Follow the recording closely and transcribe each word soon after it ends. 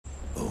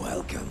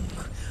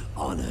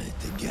honored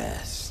the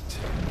guest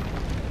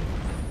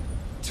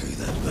to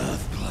the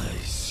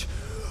birthplace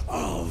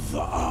of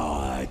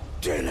our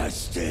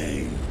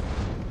dynasty.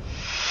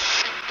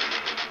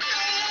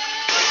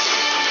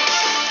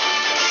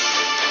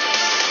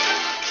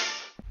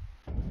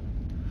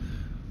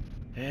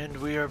 And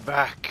we are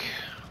back.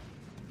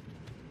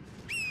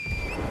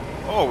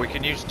 Oh, we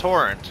can use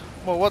torrent.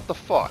 Well, what the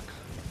fuck?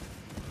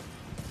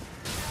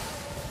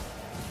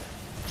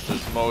 Let's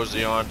just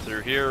mosey on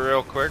through here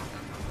real quick.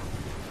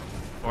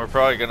 We're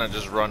probably gonna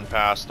just run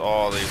past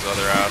all these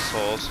other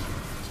assholes.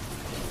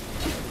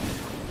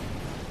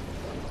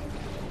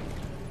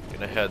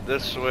 Gonna head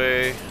this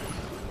way.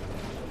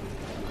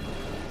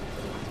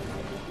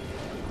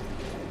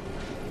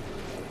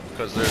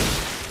 Because there's...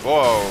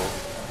 Whoa!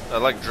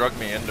 That like drug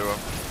me into him.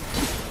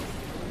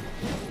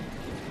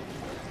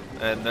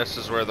 And this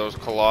is where those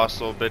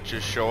colossal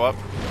bitches show up.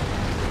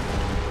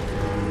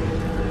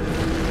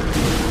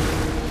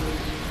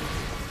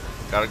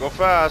 Gotta go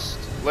fast.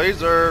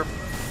 Laser!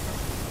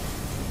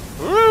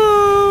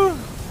 Woo!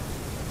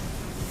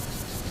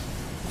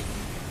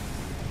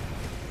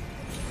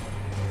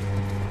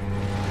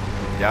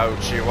 Yo,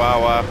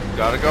 Chihuahua.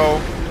 Gotta go.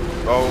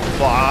 Oh,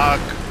 fuck.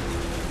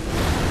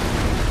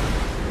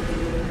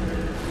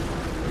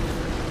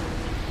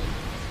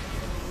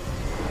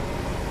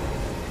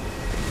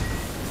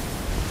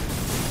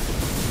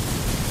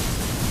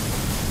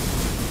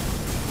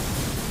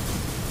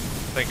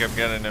 I think I'm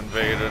getting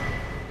invaded.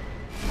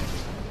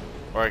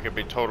 Or I could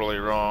be totally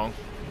wrong.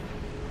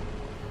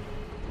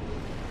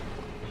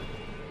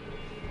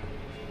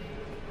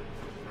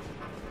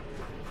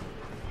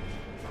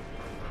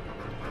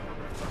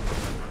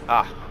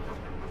 Ah.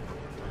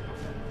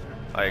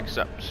 I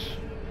accept.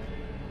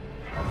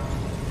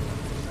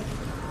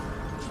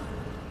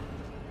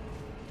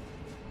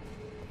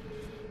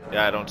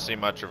 Yeah, I don't see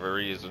much of a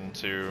reason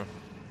to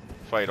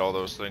fight all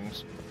those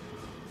things.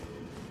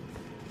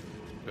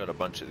 Got a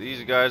bunch of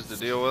these guys to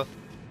deal with.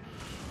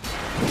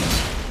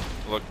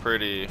 Look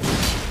pretty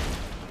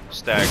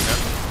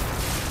stagnant.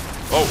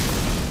 Oh!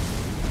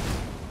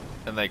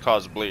 And they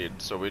cause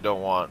bleed, so we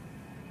don't want...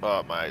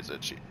 Oh, my eyes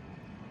itchy.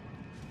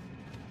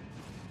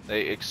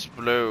 They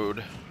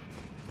explode.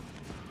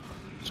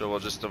 So we'll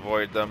just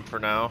avoid them for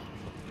now.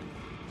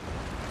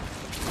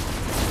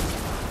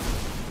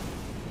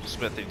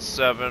 Smithing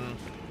 7.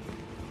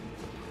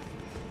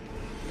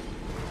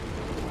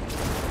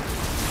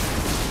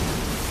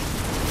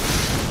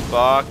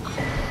 Fuck.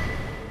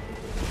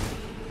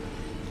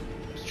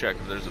 Let's check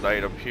if there's an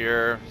item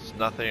here. There's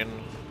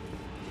nothing.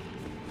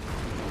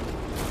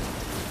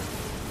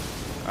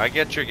 I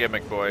get your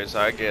gimmick, boys.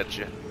 I get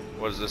you.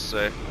 What does this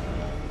say?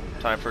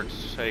 Time for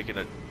taking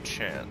a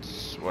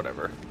chance.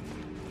 Whatever.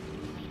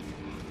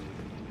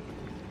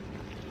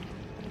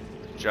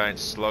 Giant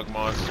slug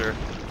monster.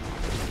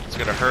 It's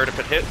gonna hurt if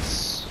it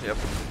hits. Yep.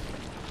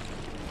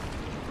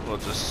 We'll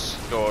just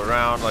go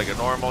around like a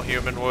normal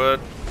human would.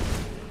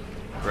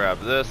 Grab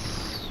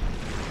this.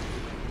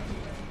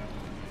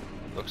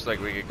 Looks like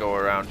we could go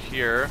around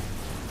here.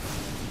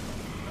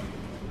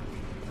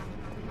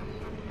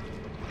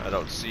 I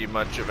don't see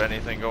much of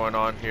anything going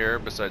on here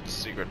besides the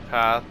secret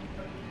path.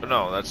 But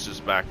no, that's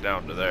just back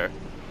down to there.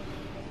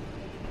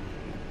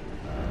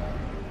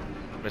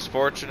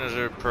 Misfortune is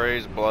a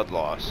praise, blood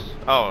loss.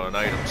 Oh, and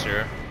items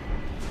here.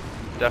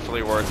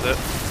 Definitely worth it.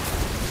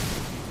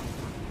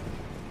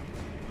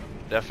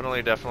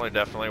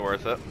 Definitely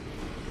worth it.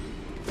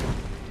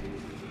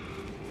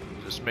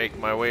 Just make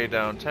my way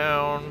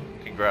downtown.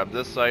 Can grab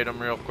this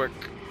item real quick.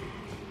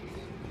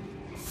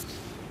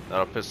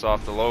 That'll piss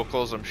off the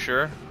locals, I'm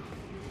sure.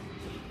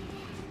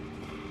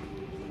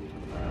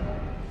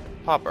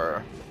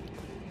 Popper.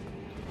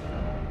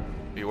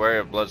 Be wary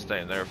of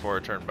bloodstain, therefore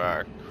turn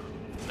back.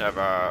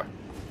 Never.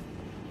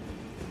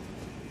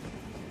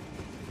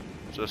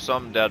 So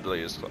some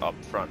deadly is up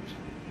front.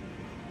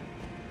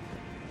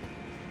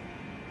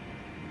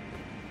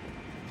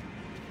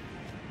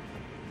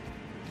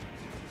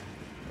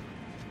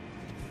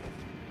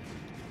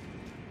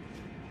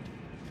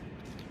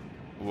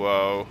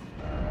 Whoa.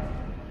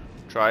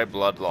 Try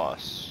blood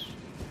loss.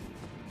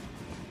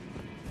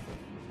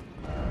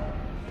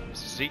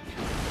 Seek.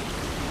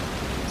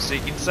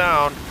 Seeking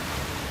sound.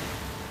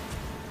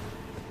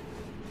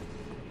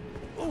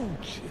 Oh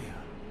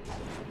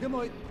dear.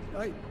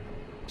 I'm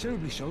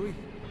terribly sorry.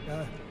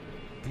 Are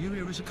you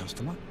here as a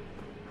customer?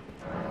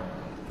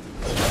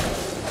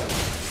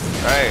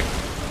 Hey.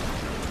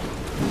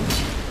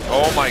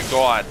 Oh my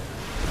god.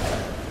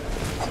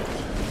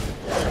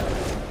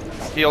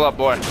 Heal up,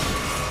 boy.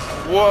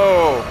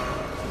 Whoa.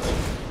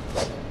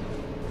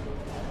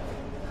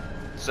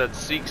 It said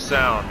seek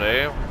sound,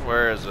 eh?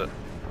 Where is it?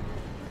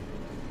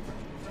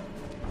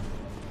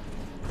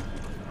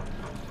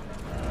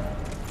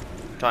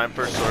 Time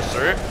for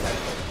sorcery.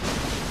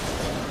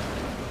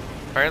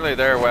 Apparently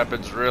their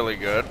weapon's really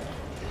good.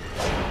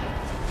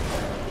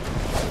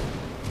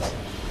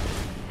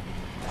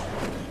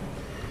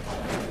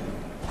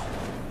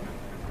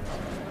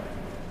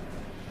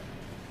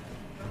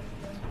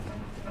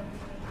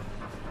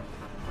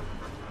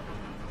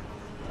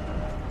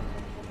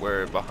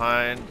 We're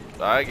behind.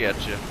 I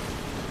get you.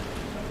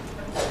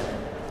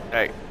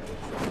 Hey.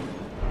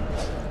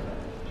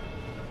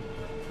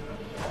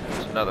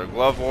 There's another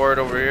glove ward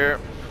over here.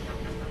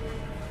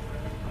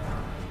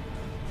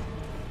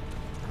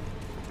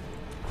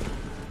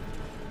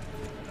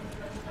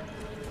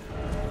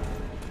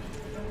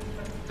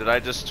 Did I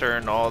just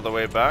turn all the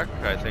way back?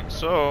 I think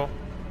so.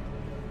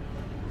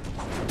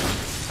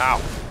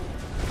 Ow.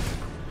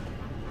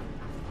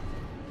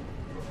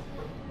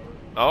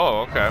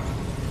 Oh, okay.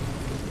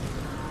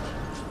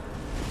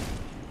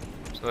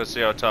 So let's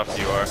see how tough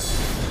you are.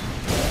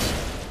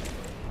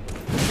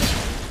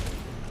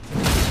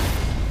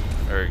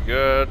 Very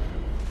good.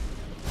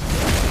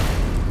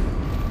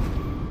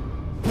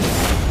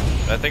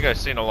 I think I've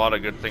seen a lot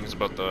of good things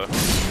about the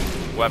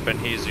weapon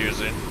he's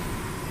using.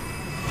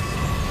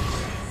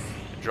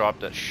 He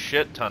dropped a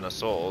shit ton of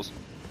souls.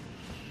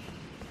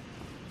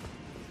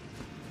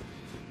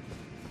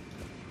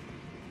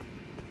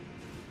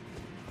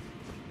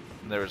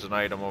 And there's an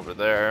item over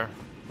there.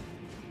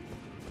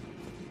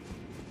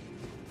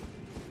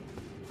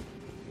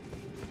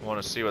 I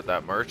want to see what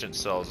that merchant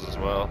sells as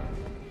well.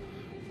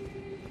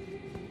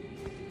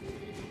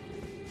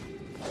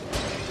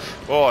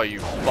 Oh, you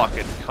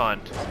fucking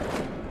cunt.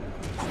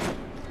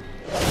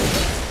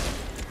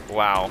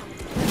 Wow.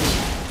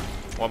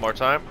 One more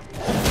time.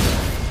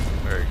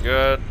 Very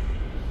good.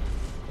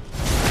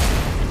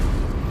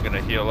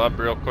 Gonna heal up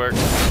real quick.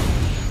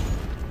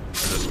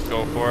 Just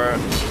go for it.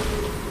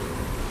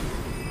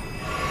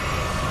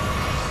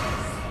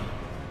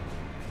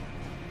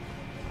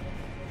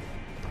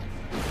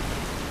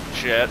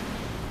 Shit.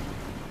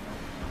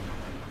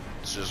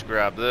 Let's just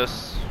grab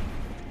this.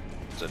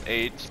 It's an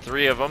 8.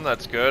 3 of them,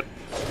 that's good.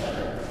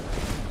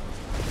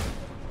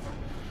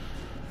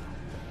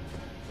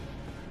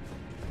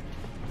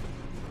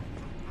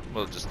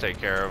 We'll just take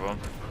care of them.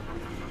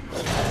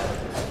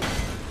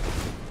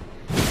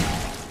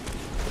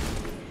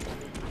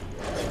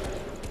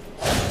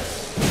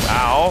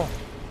 Ow.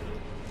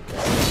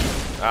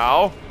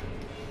 Ow.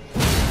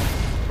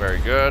 Very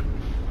good.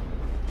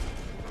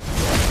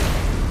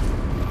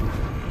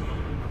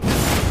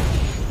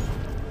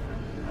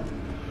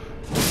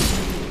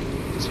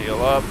 Let's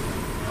heal up.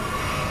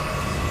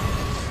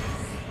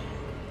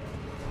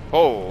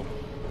 Oh.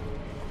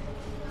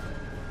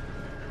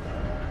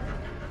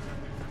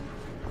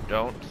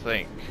 Don't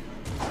think.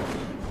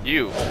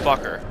 You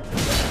fucker.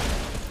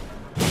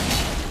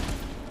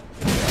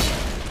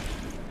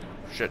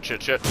 Shit,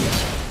 shit, shit.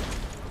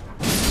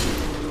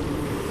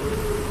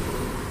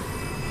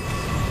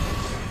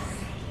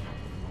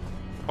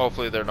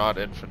 Hopefully they're not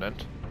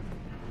infinite.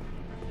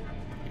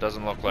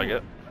 Doesn't look like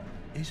it.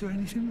 Is there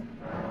anything?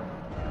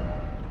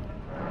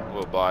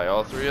 We'll buy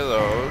all 3 of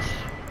those.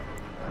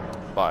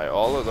 Buy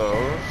all of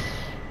those.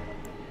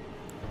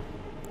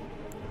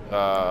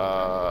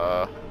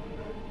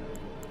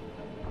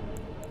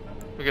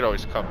 We could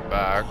always come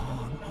back.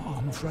 Oh,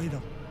 I'm afraid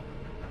of.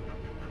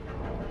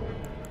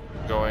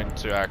 Going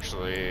to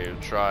actually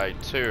try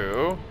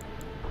to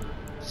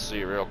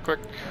see real quick.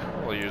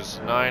 We'll use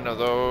 9 of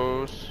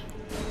those.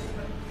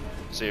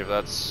 See if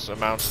that's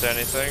amounts to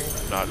anything.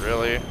 Not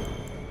really.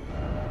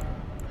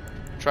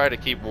 Try to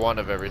keep 1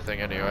 of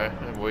everything anyway.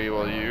 And we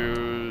will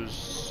use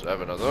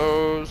 7 of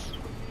those.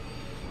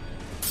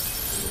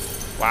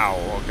 Wow,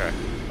 okay.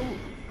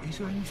 Oh, is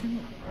there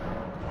anything?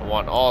 I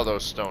want all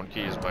those stone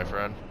keys, my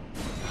friend.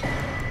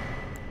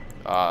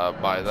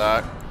 Buy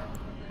that.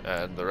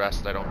 And the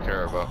rest I don't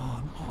care about.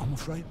 Oh, I'm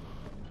afraid.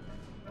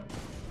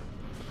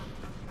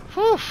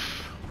 Whew.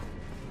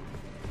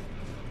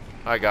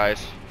 Hi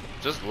guys.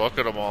 Just look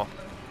at them all.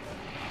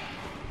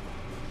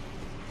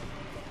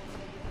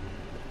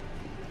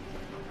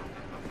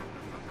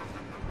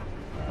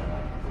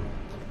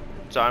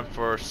 Time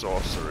for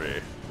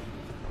sorcery.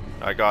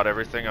 I got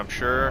everything, I'm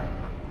sure.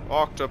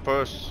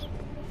 Octopus.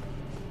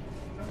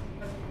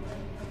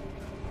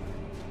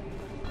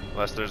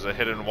 Unless there's a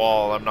hidden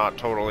wall I'm not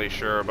totally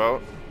sure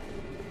about.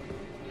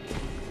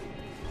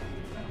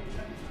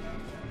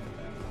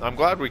 I'm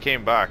glad we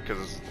came back,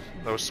 because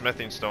those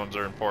smithing stones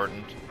are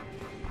important.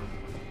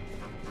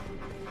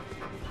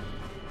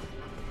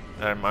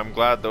 And I'm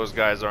glad those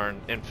guys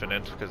aren't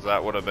infinite, because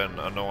that would have been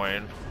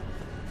annoying.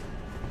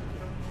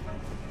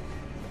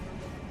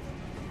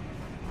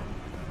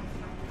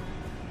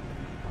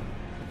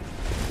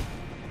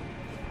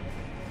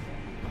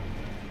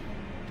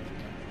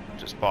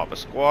 Just pop a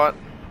squat.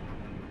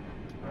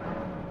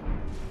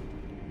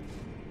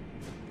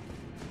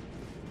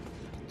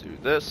 Do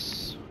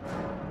this.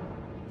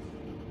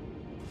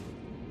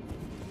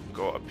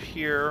 Go up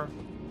here.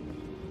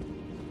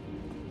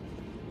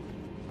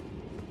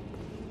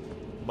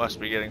 Must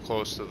be getting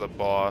close to the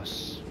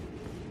boss.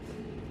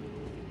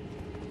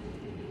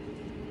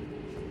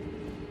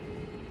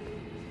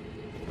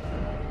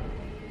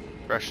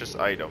 Precious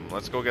item.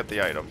 Let's go get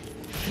the item.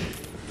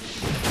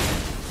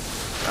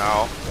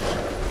 Ow.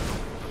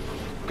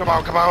 Come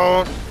on, come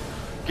on!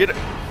 Get it!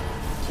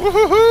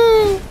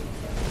 Woohoo!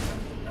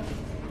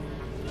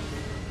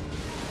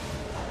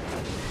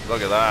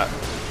 Look at that.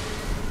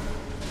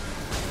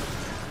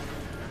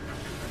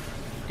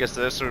 Guess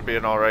this would be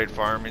an alright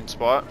farming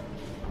spot.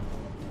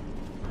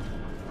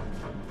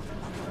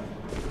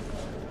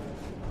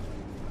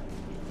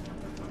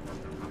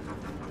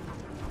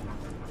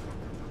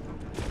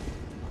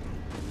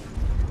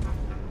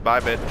 Bye,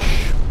 bitch.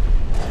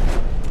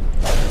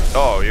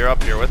 Oh, you're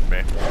up here with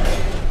me.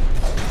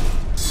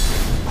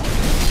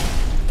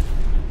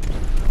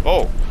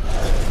 Oh!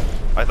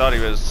 I thought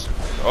he was...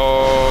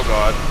 Oh,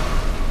 God.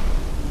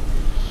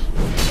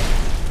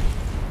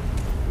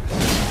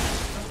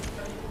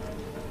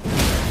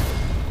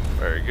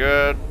 Very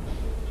good.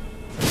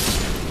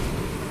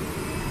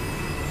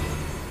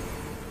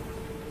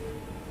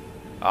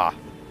 Ah.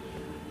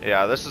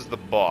 Yeah, this is the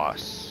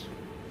boss.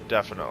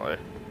 Definitely.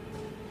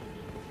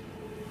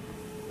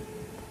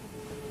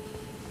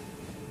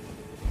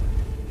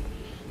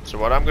 So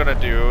what I'm gonna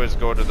do is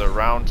go to the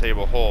round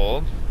table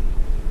hold.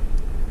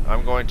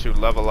 I'm going to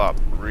level up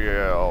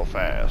real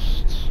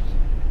fast.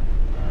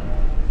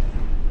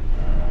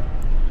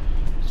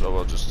 So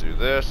we'll just do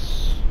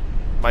this.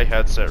 My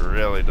headset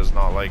really does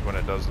not like when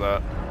it does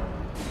that.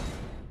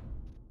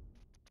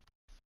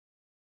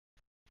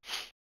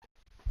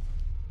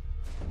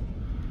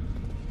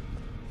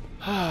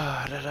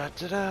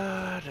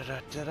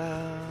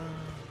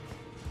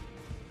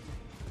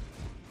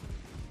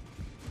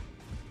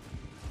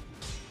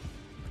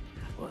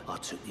 Well, I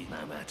took you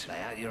no matter.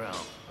 Lay out your own.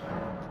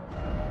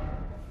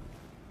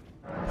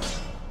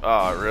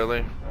 Oh,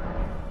 really?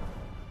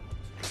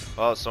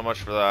 Well, so much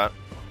for that.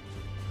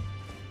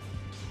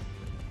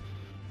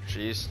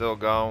 She's still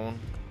gone.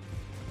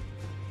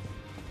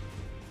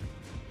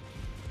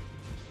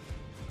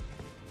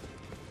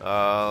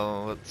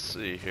 Let's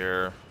see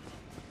here.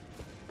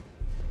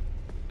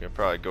 Can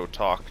probably go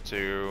talk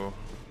to...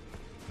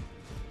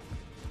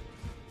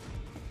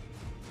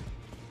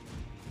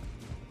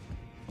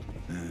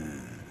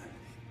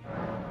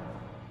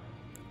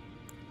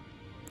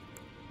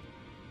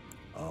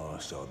 Oh,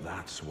 so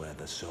that's where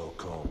the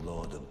so-called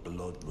Lord of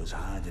Blood was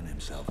hiding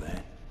himself,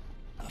 eh?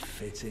 A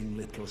fitting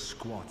little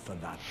squat for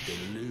that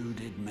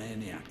deluded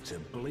maniac to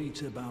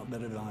bleat about the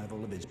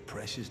revival of his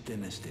precious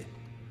dynasty,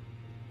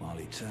 while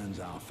he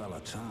turns our fellow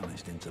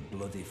tarnished into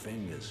bloody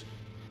fingers.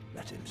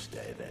 Let him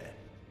stay there.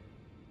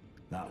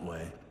 That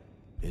way,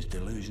 his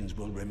delusions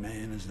will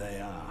remain as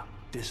they are,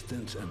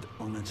 distant and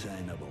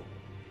unattainable.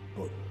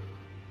 But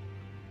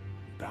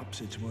perhaps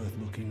it's worth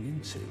looking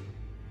into.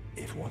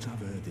 If what I've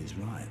heard is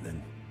right,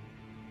 then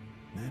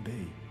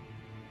maybe.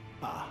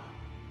 Ah,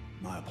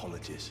 my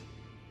apologies.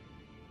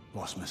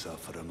 Lost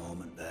myself for a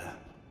moment there.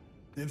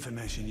 The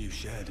information you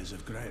shared is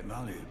of great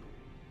value.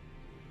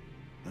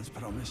 As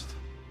promised,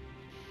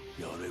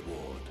 your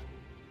reward.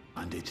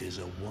 And it is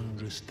a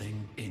wondrous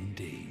thing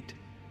indeed.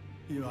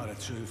 You are a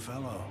true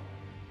fellow.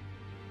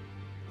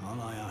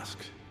 All I ask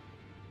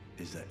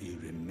is that you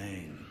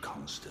remain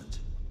constant.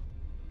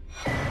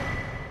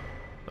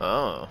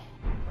 Oh.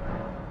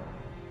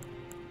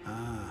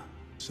 Ah,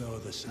 so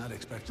the sad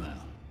expected,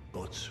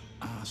 but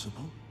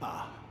possible.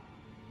 Ah,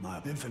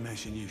 my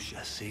information you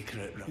share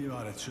secret. You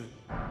are a true.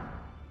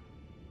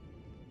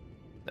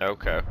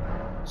 Okay.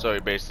 So he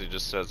basically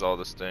just says all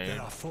this thing.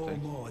 There are four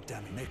more,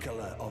 damn it.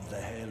 Nicola of the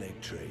Halig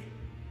Tree,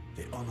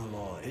 the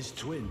Honor, his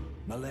twin,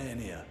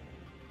 Melania,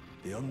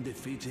 the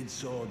undefeated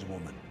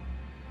swordswoman,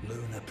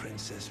 Luna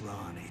Princess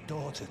Rani,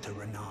 daughter to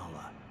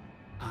Renala,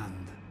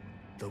 and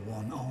the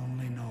one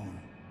only known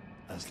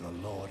as the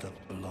Lord of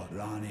Blood.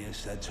 Rani is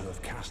said to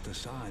have cast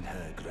aside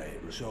her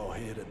great. So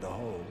here at the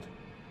Hold,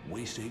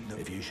 we seek them.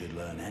 If you should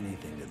learn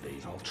anything of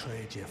these, I'll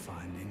trade your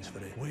findings for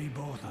it. We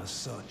both as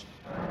such.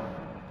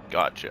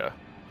 Gotcha.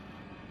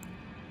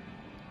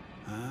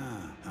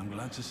 Ah, I'm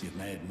glad to see you've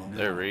made money.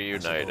 They're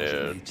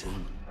reunited.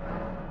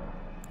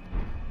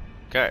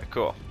 Okay,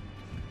 cool.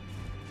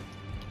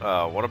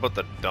 What about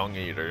the Dung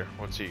Eater?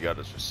 What's he got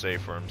to say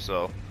for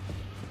himself?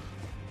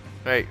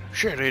 Hey,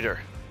 shit eater.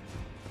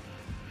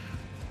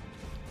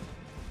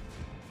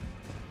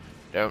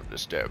 Don't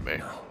disturb me.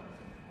 No.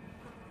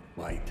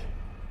 Wait.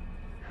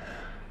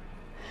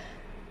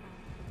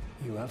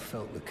 You have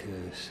felt the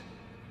curse.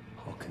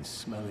 I can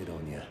smell it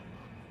on you.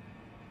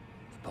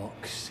 The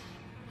box.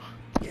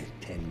 You're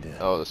tender.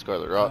 Oh, the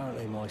Scarlet Rot.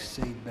 Apparently my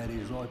seedbed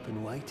is ripe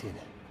and waiting.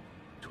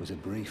 'Twas a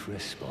brief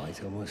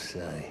respite, I must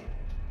say.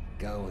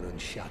 Go and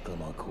unshackle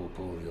my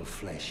corporeal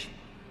flesh,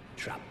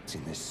 trapped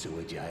in the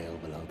sewer jail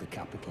below the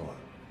capital.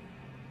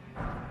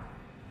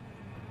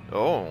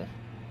 Oh.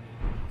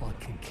 I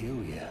can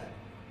kill you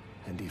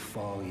and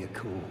defile your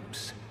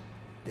corpse.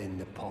 Then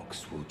the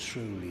pox will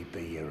truly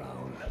be your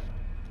own.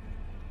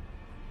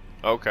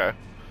 Okay.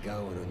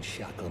 Go and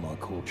unshackle my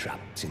core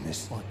trapped in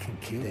this. I can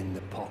kill in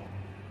the pot.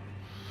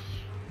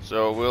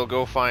 So we'll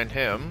go find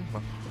him,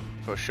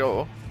 for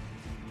sure.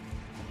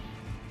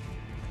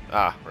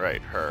 Ah,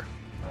 right, her.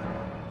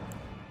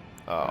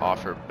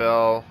 Offer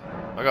bell.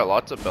 I got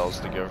lots of bells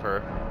to give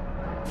her.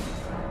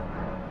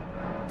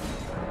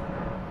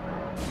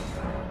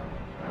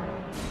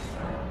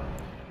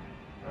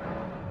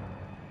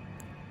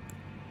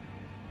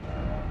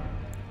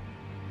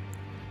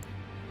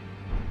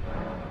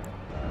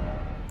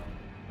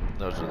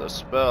 Those are the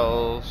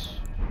spells.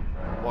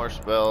 More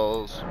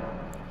spells.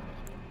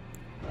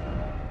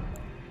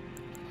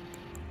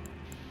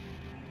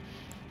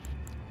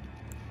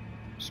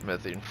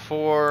 Smithing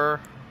 4.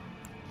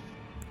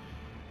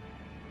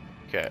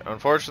 Okay,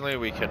 unfortunately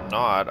we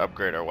cannot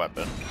upgrade our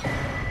weapon.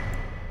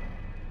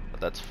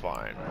 But that's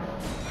fine.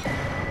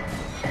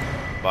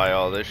 Buy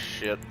all this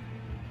shit.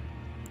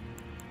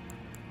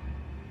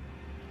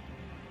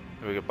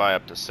 We could buy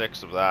up to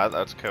 6 of that,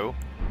 that's cool.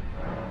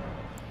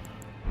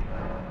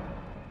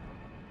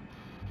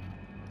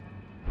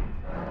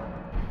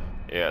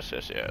 Yes,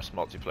 yes, yes,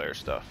 multiplayer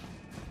stuff.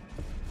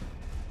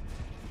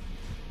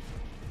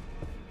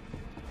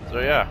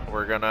 So yeah,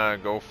 we're gonna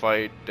go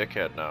fight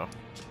Dickhead now.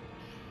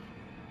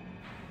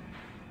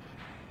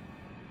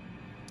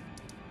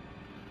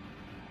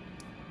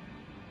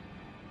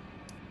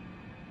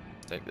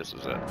 I think this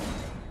is it.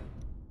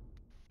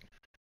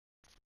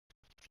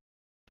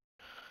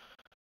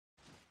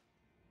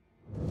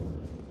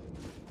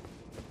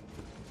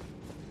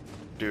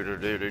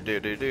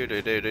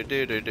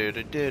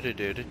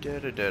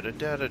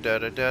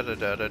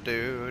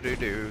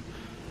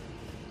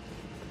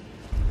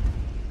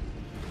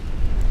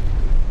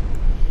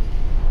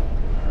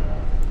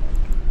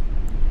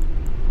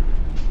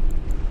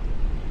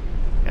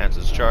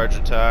 Kansas charge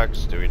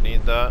attacks. Do we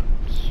need that?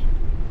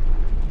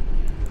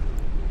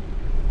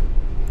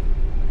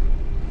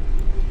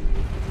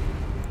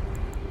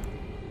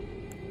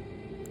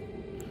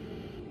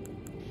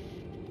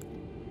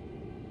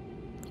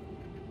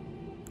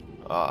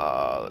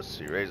 Let's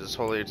see. Raises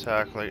holy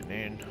attack,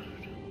 lightning.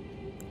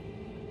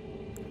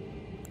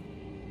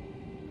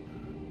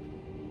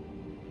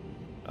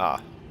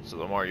 So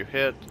the more you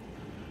hit,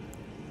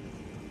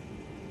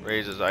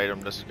 raises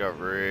item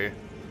discovery.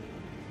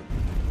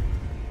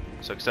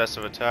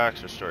 Successive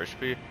attacks restore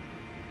HP.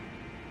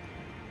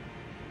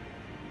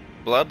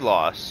 Blood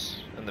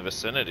loss in the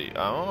vicinity.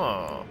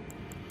 Oh.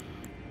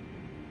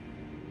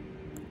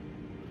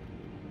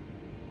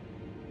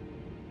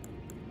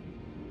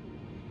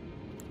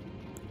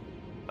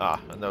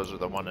 And those are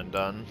the one and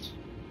dones.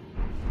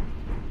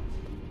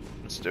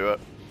 Let's do it.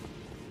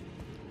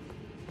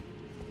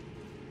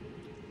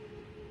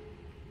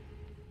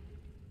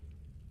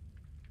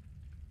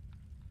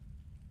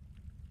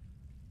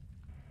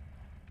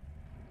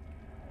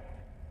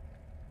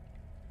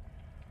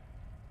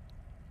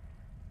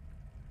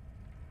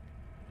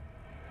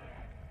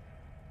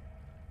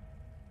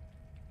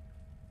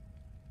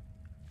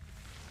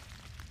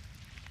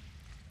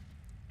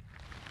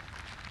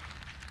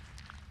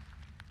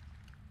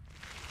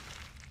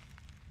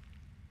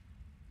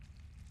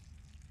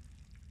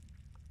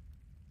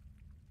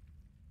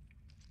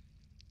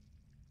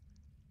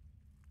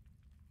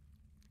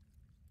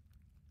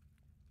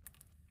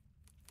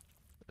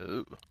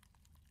 Ooh.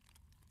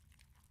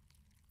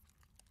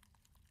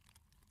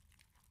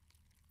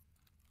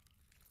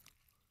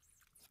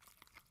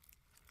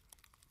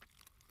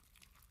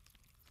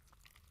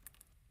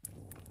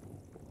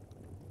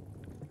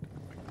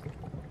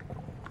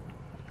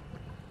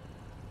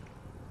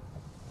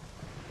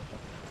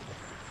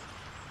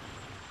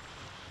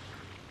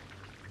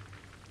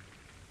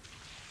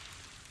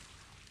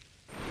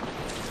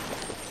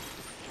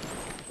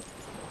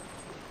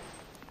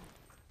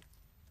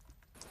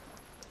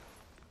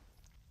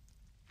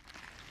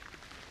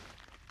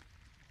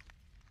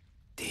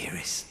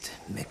 Dearest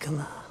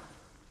Mikola.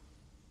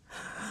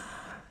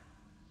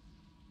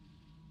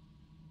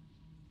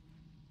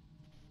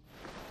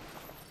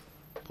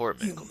 Poor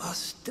You Mickle.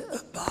 must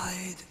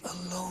abide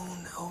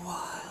alone a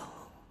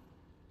while.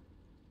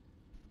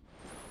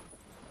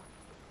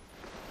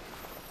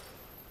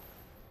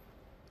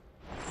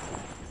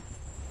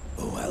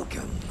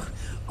 Welcome,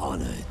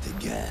 honored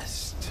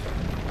guest,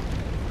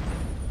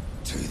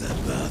 to the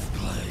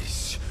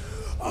birthplace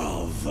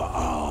of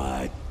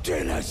our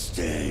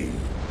dynasty.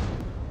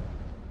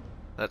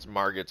 That's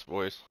Margit's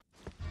voice.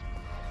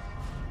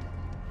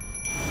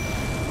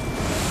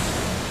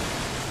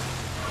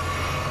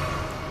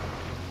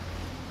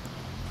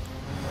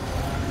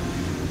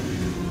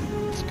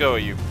 Let's go,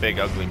 you big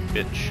ugly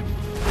bitch.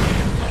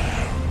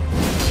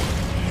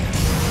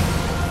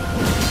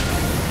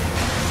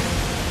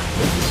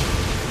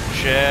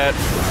 Shit.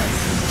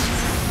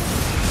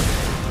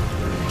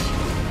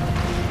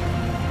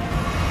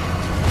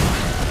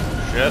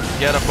 Shit,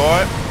 get him,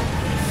 boy.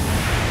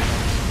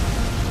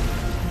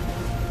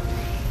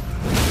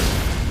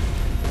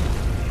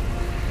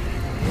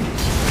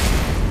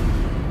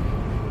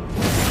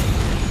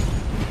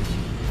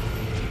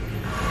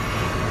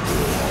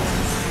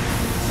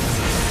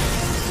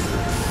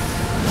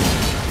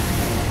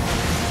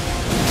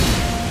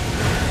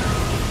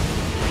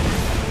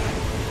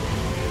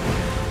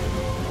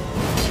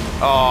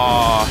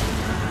 Aww.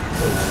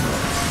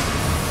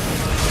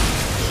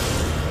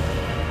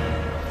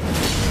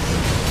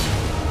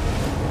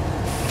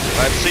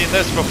 I've seen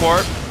this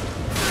before.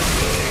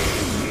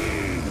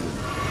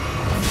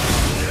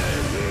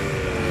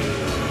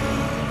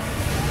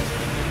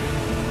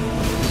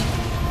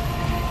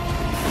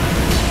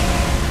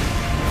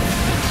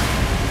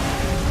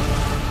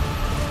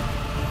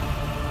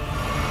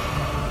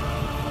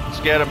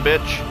 get him,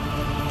 bitch.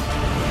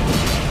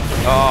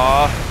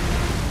 Aww.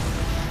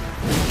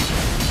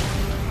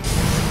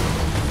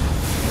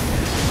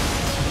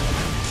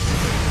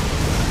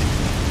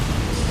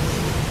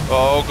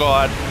 Oh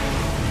god.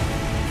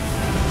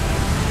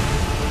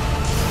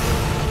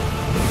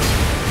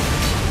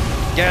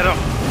 Get him.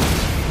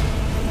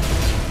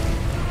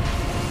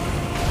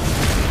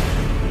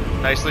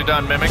 Nicely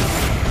done, Mimic.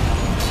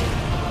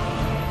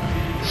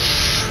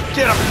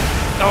 Get him.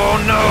 Oh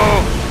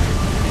no.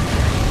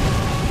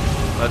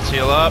 Let's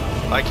heal up.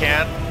 I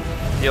can't.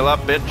 Heal up,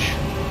 bitch.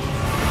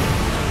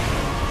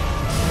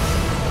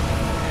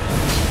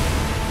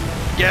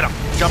 Get him.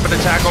 Jump and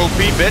attack OP,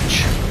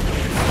 bitch.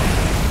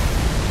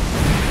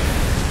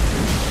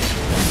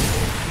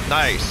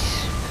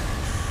 Nice.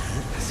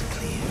 As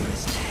clear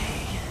as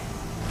day.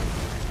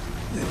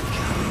 The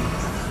coming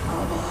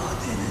of our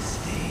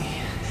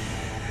dynasty.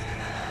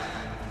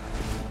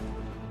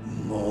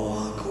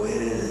 Mohg.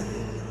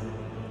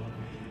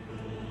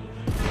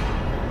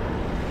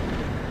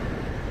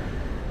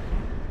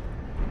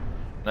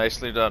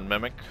 Nicely done,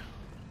 Mimic.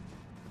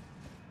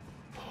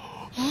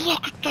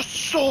 Look at the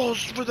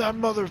souls for that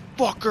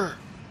motherfucker!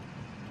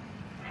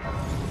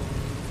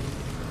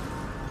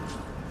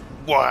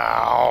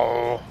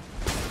 Wow!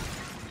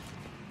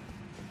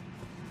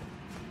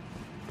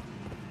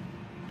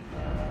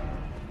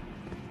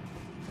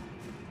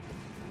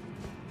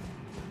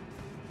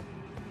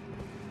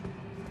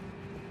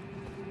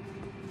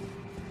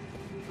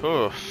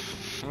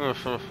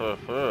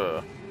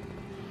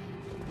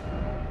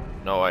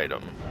 No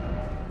item.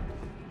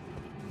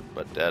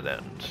 But dead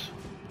end.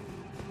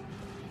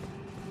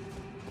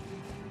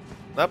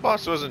 That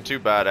boss wasn't too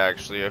bad,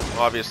 actually.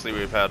 Obviously,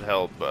 we've had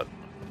help, but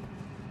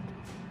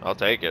I'll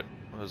take it.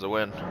 It was a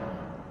win.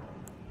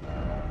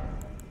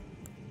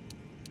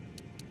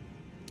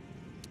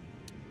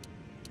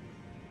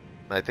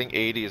 I think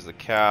 80 is the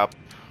cap.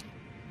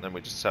 Then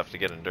we just have to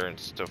get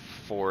endurance to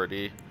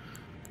 40.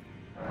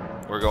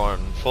 We're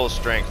going full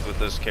strength with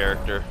this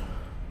character.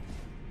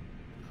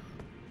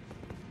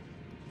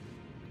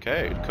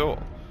 Okay, cool.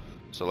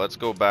 So let's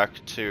go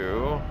back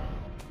to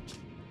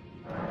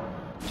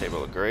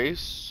Table of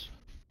Grace.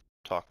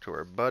 Talk to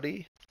our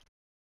buddy.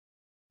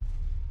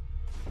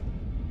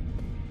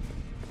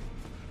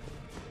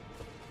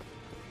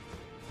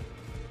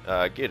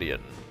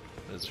 Gideon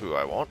is who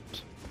I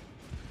want.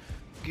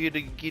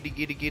 Gideon.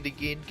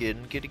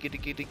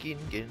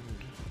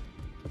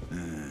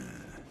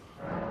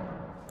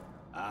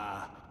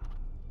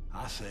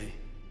 I see.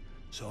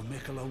 So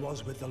Mikola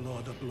was with the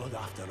Lord of Blood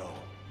after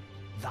all.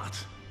 That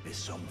is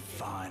some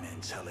fine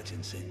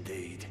intelligence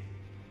indeed.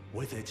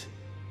 With it,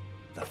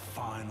 the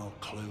final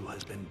clue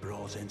has been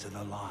brought into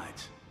the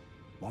light.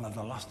 One of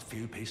the last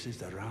few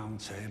pieces of the round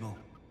table.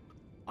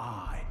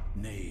 I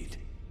need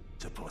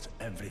to put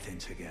everything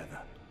together.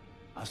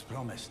 As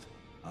promised,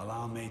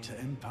 allow me to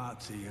impart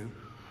to you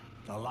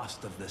the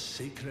last of the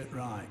secret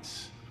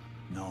rites,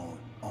 known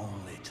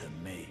only to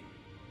me.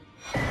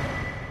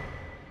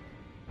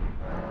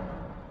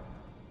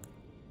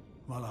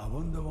 Well, I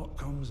wonder what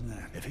comes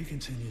next. If he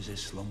continues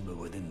his slumber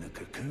within the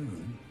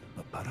cocoon,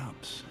 but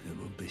perhaps it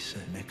would be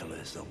St.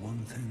 Nicholas, the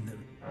one thing that...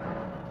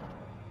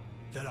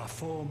 There are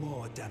 4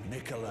 more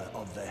Nicola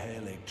of the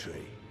Halig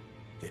Tree,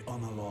 the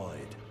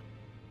Unalloyed,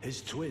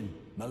 his twin,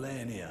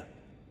 Melania,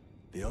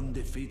 the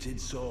undefeated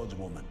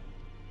swordswoman,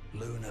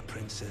 Luna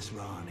Princess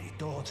Rani,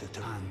 daughter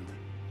to and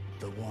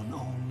the one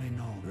only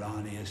known.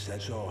 Rani has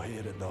said so here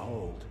at the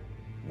Hold.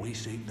 We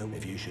seek the...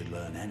 If you should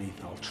learn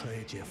anything, I'll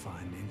trade your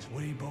findings.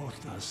 We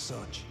both as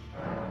such.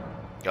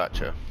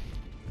 Gotcha.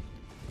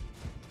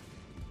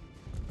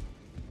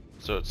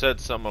 So it said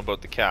something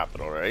about the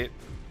capital, right?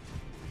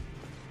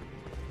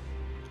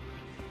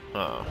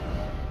 Huh.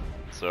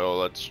 So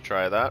let's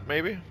try that,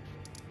 maybe?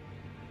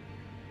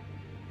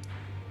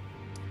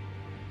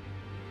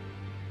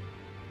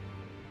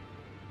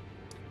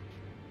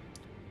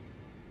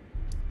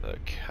 The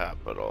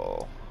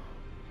capital.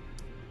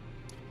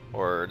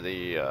 Or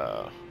the,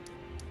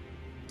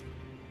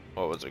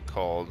 what was it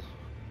called?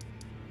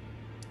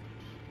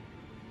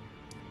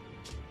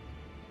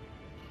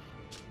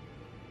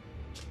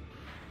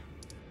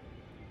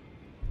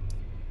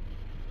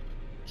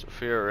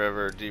 Sophia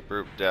River, deep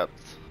root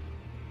depth.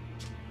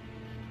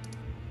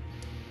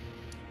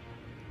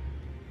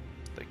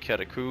 The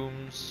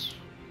catacombs.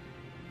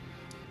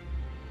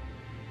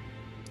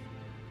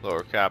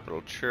 Lower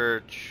Capital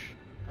Church.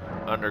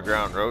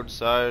 Underground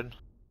roadside.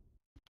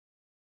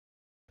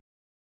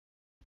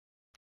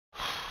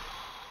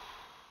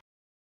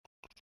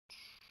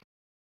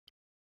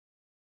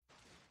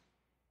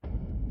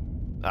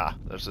 Ah,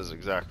 this is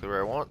exactly where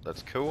I want.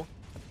 That's cool.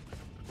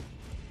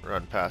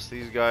 Run past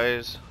these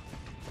guys.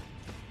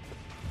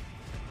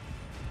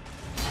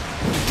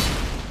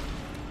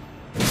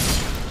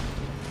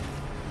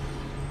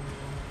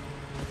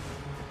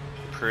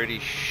 Pretty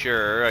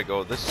sure I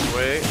go this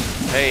way.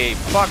 Hey,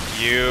 fuck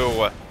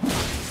you!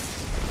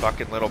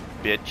 Fucking little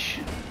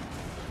bitch.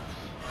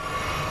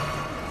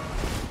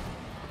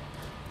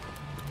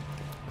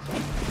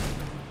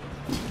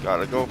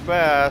 Gotta go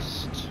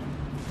fast.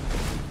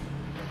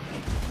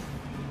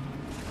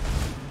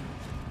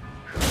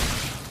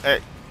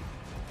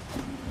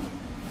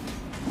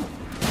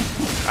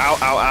 Ow,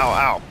 ow, ow,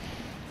 ow.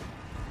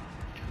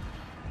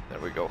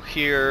 Then we go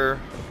here.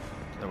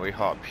 Then we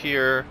hop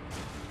here.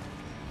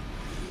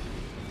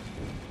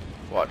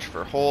 Watch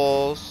for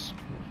holes.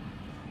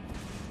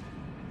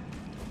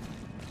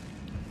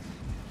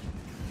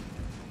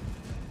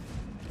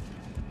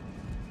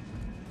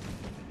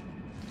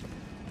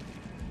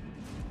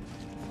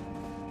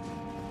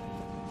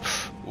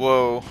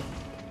 Whoa.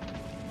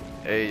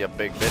 Hey, you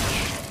big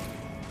bitch.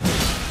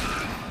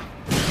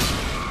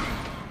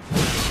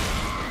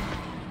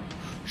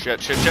 Shit,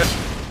 shit, shit.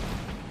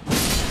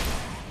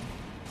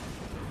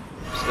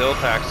 Still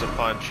packs a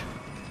punch.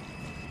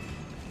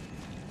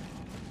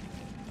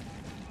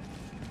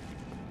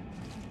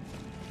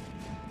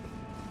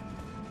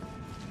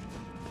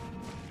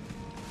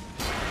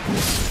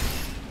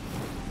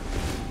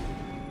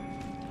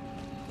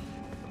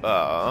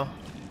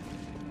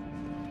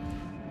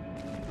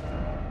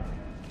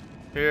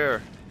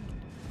 Here.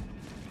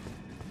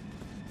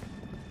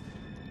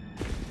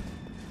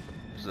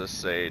 Does this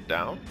say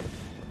down?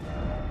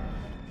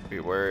 Be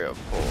wary of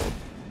hold.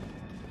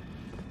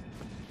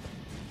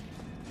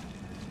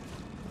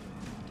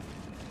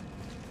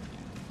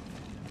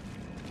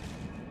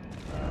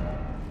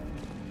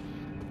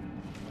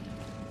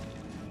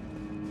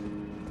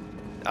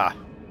 Ah,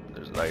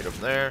 there's an item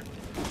there.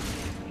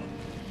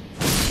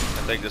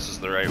 I think this is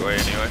the right way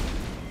anyway.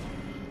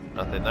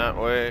 Nothing that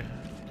way.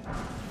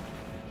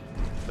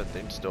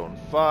 Smithing stone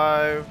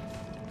 5.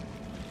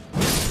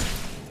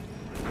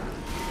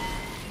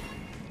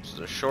 This is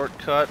a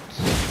shortcut.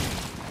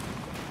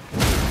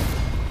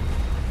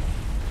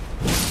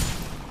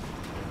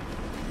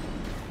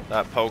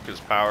 That poke is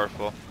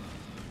powerful.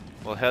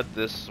 We'll head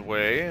this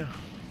way.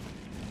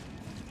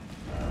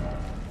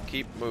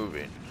 Keep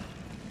moving.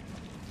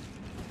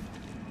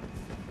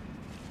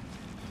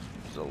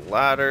 There's a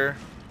ladder.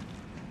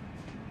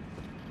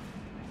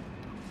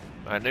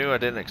 I knew I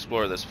didn't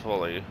explore this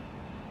fully.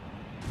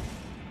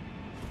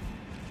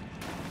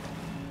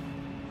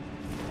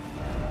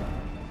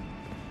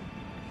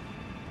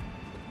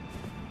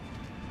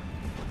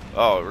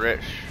 Oh,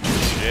 rich.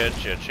 Shit,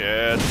 shit,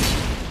 shit.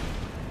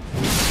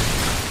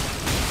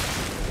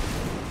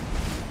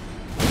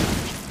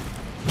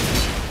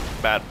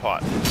 Bad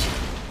pot.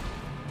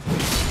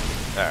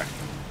 There.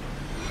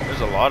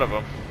 There's a lot of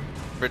them.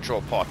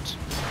 Ritual pots.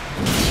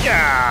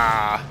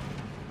 Yeah!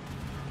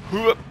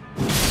 Whoop!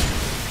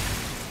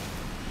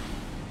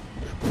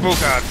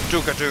 Booka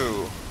dooka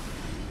doo!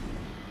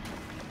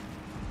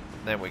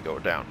 Then we go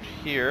down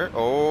here.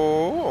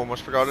 Oh,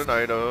 almost forgot an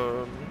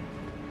item.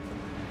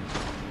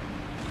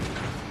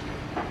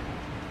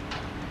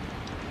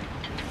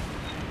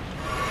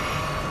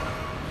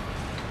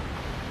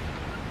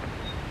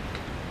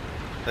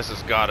 This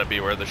has gotta be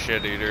where the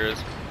shit eater is.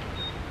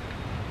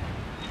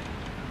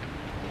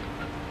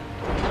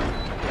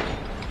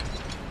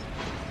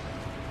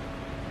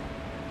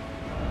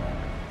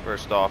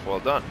 First off, well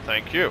done.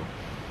 Thank you.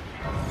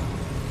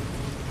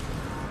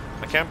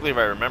 I can't believe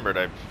I remembered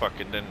I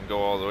fucking didn't go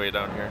all the way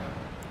down here.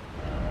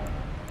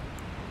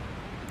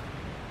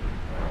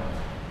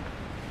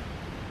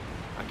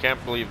 I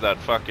can't believe that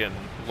fucking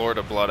Lord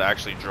of Blood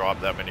actually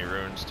dropped that many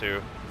runes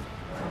too.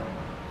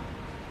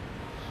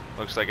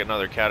 Looks like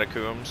another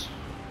catacombs.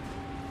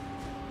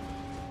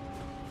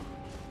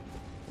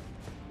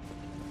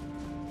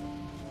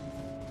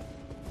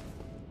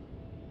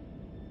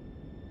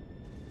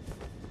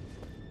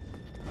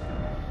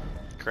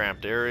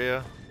 Cramped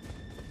area.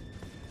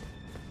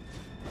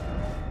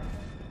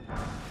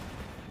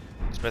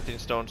 Smithing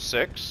stone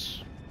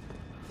 6.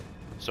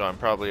 So I'm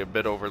probably a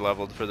bit over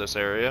leveled for this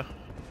area.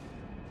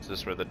 Is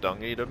this where the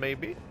dung eater may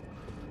be?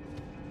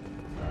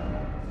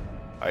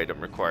 Item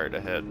required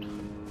ahead.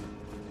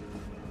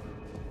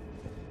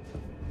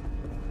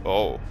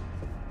 Oh.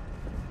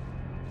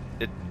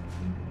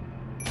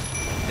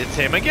 It's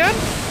him again?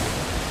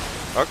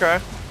 Okay.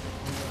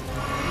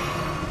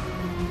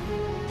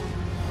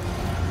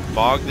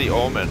 Mohg the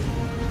Omen.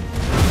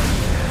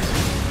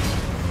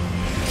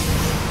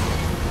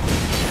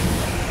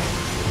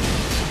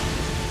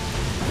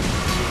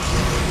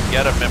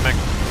 Get a mimic.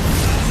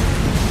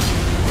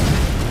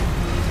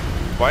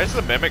 Why does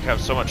the mimic have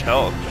so much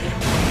health?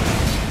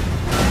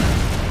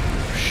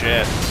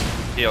 Shit.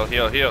 Heal,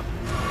 heal, heal.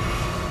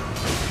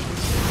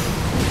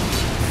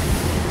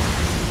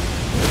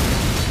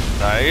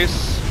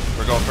 Nice.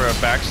 We're going for a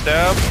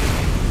backstab.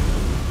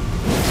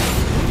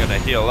 Gonna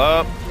heal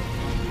up.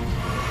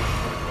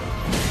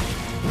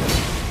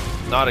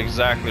 Not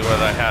exactly what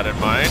I had in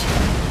mind.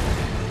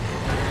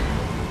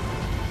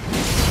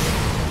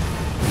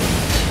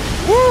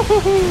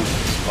 Woo-hoo-hoo!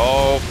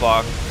 Oh,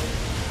 fuck.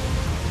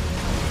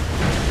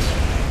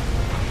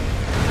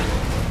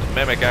 The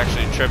Mimic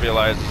actually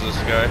trivializes this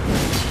guy.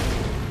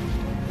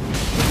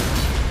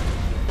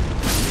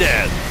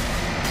 Dead.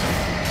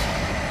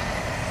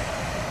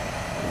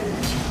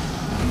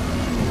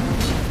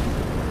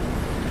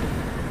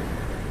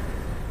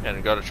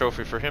 And got a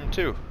trophy for him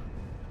too.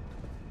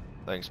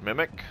 Thanks,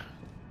 Mimic.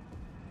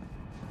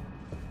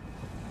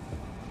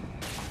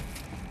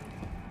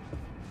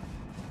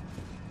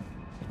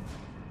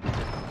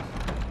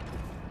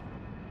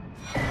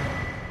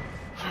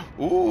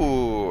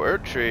 Ooh,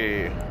 Earth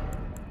Tree.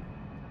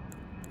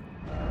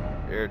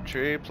 Earth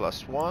Tree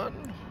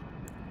 +1.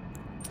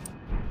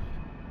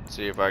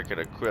 See if I could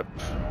equip.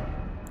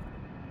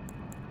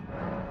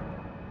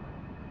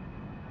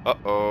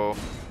 Uh-oh.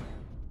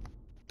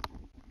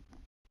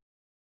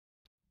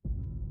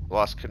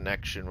 Lost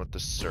connection with the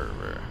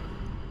server.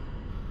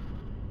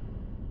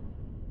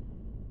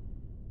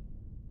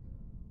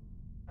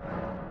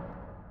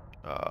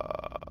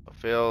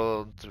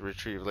 Failed to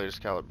retrieve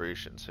latest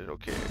calibrations.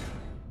 Okay.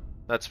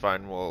 That's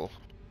fine. We'll,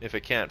 if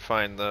it can't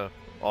find the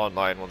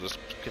online, we'll just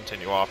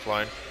continue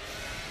offline.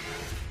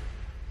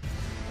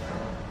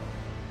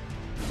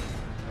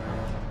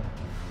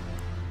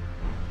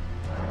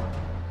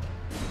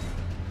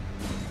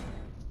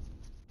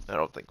 I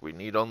don't think we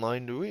need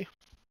online, do we?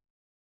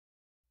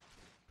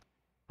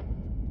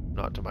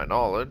 Not to my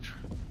knowledge.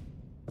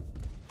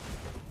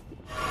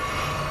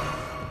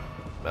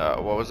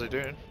 What was I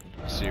doing?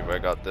 See if I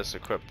got this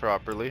equipped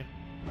properly.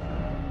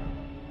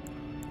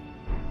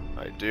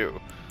 I do.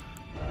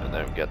 And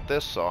then get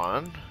this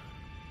on.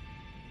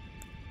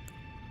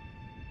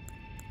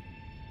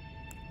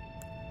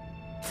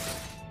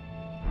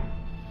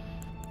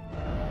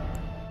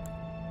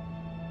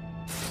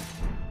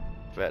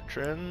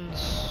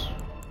 Veterans.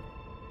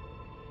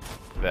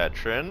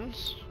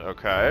 Veterans.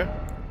 Okay.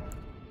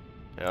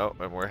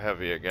 Yep, and we're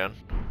heavy again.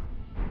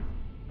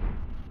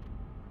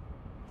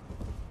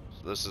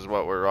 So this is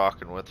what we're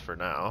rocking with for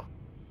now.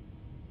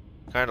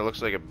 Kinda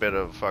looks like a bit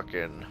of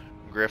fucking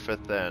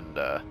Griffith and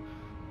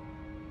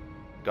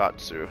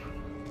Gatsu.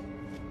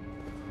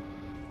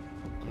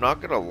 I'm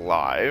not gonna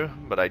lie,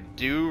 but I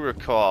do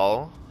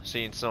recall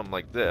seeing something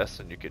like this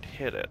and you could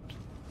hit it.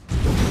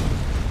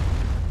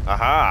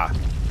 Aha!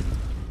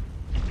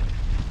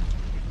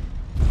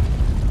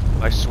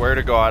 I swear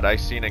to God, I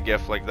seen a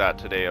gif like that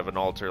today of an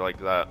altar like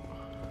that.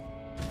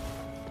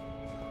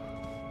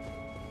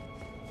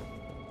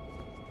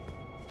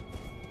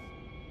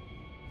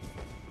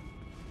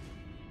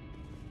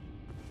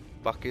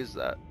 Fuck is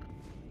that?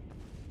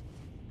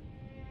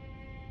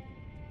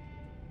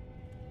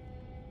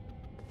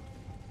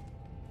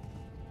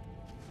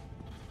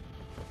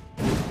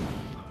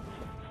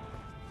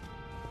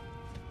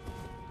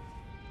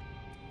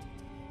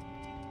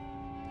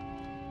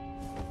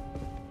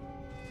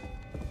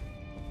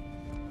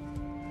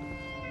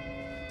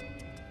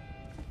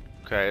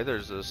 Okay,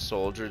 there's a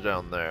soldier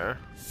down there.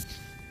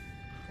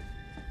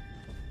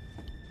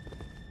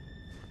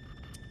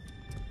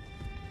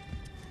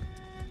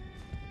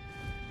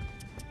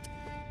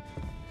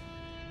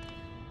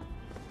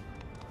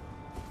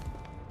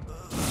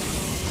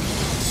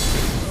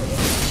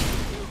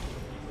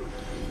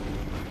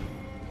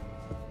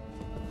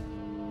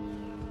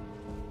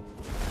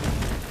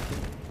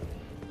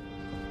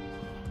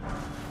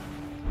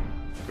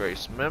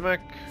 Grace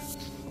Mimic.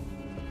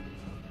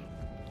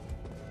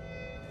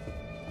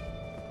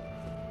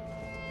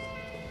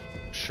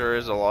 Sure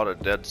is a lot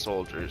of dead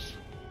soldiers.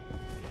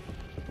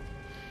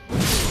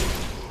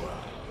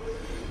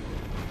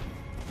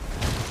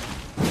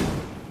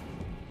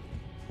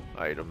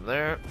 Item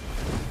there.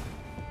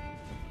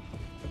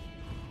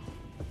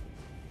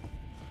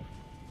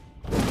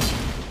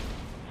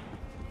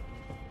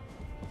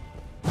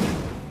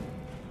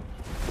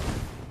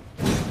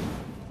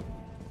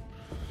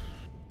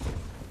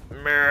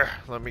 Meh,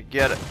 let me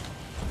get it.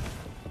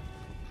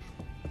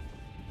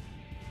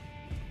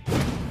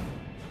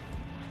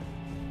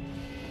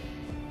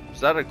 Is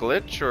that a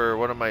glitch or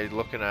what am I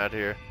looking at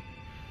here?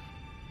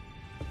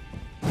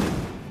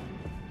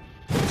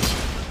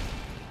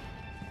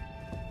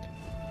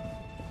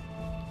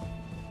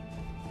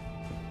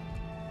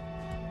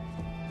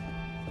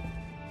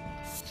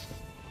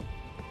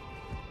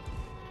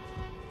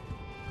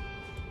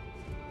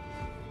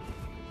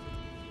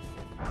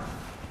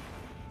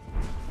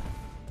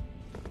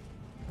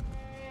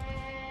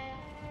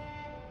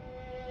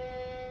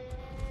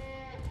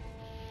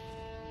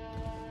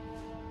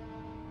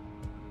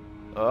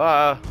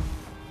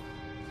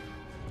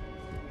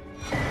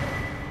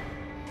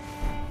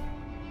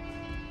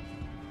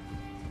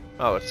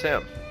 Oh, it's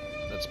him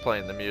that's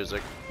playing the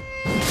music.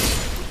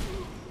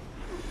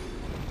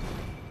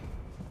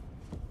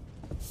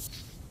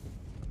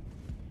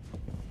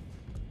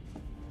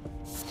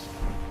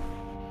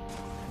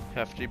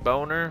 Hefty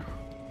boner.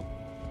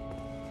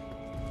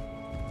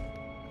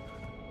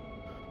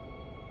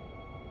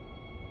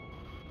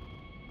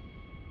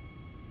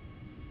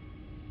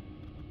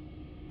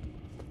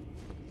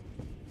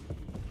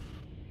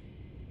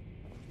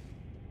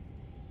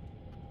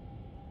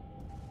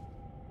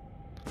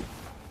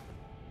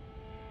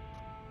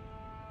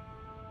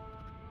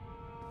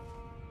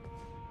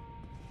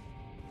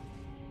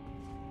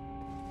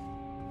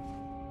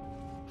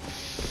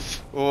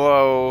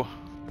 Whoa.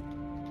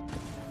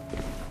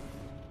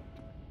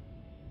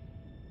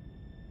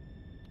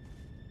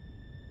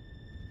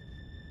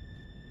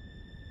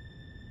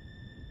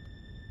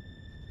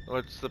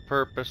 What's the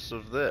purpose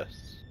of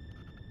this?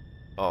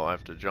 Oh, I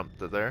have to jump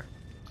to there?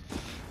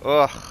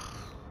 Ugh.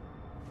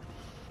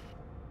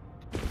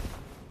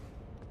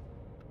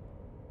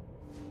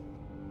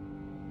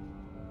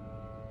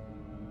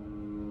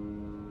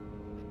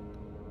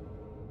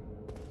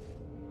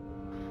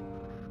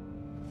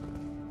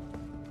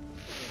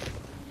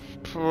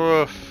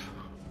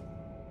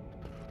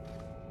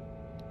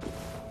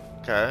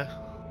 Okay.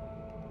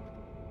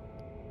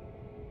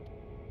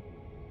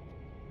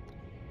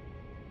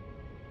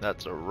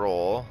 That's a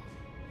roll.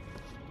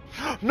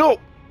 No!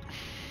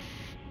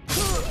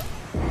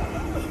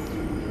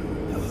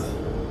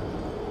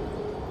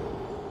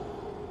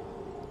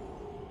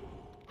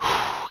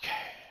 Okay.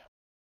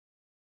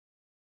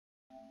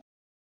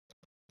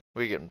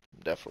 We can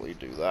definitely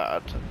do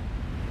that.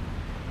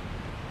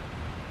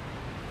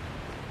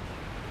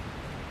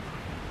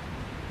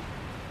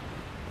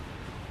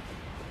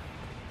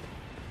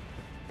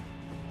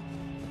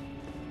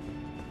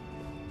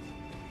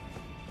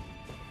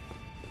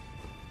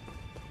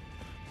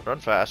 Run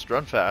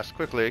fast,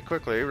 quickly,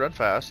 quickly, run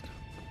fast.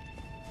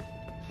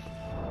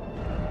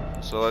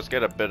 So let's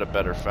get a bit of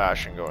better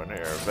fashion going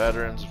here.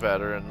 Veterans,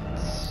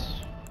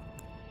 veterans,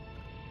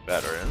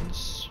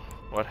 veterans.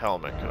 What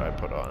helmet could I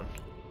put on?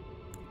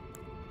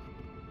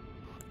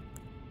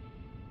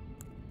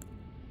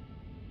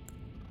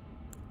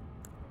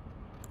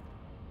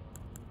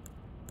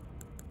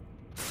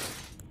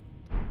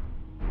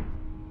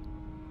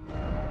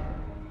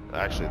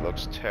 Actually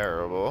looks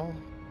terrible.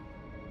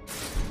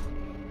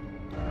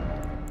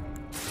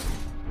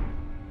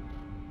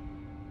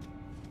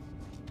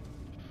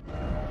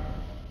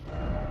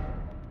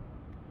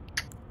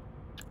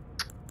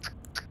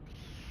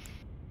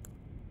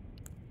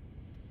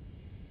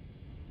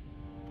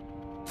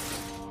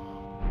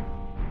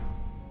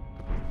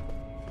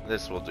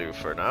 This will do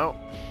for now.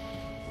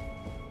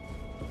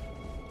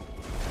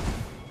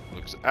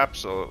 Looks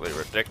absolutely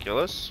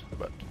ridiculous,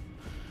 but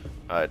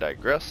I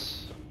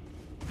digress.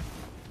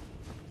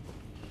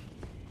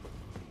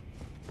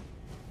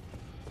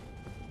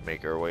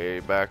 Make our way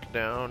back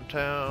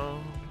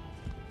downtown.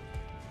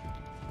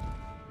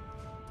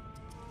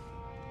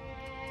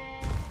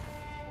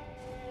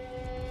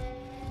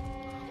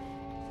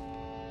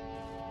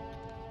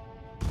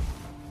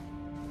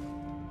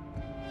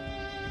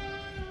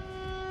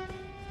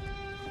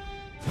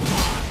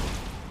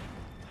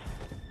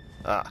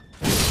 Ah.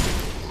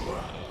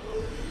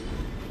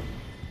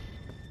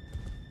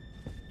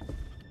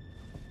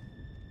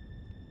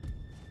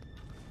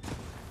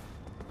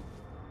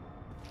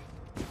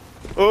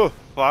 Oh,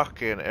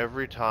 fucking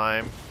every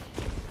time.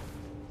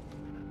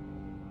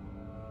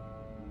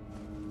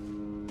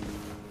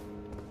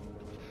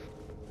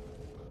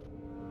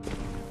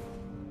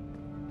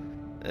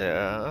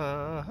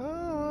 Yeah.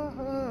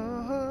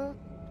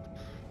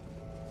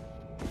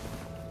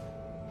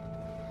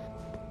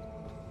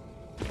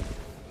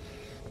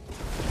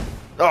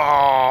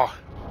 Oh.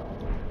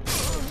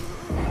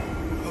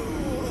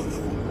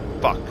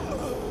 Fuck.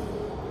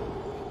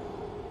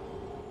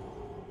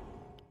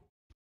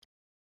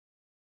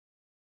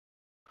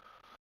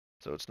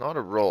 So it's not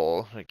a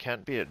roll. It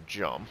can't be a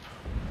jump.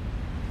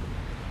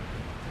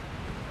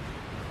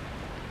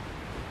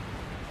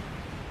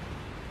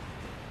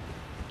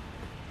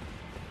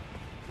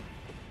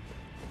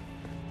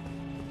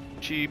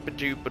 Cheepa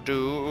doopa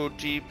doo,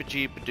 cheepa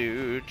cheepa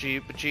doo,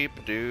 cheepa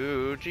cheepa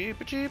doo,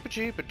 cheepa cheepa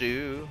cheepa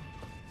doo.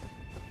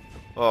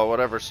 Oh,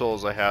 whatever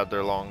souls I had,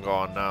 they're long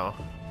gone now.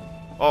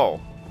 Oh,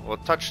 well,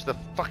 touch the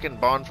fucking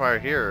bonfire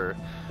here,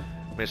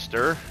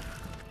 mister.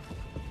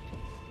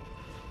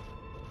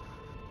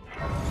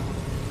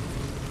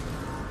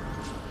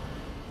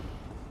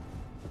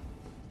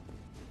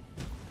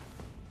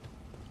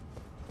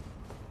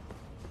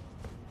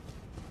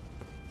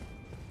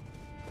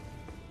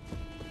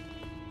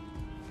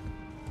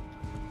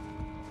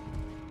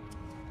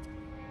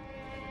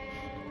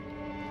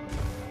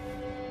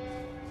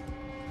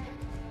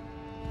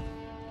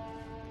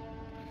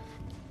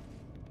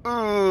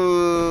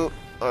 Ooh,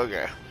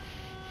 okay.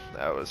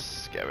 That was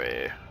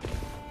scary.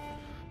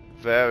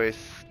 Very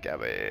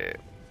scary.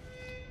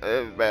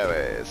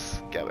 Very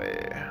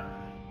scary.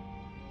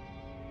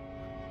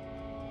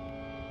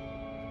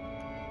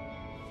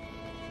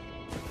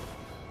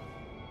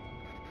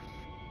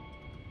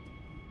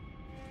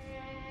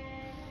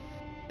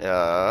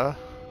 Yeah.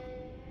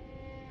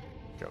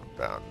 Jump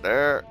down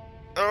there.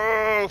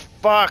 Oh,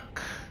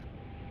 fuck!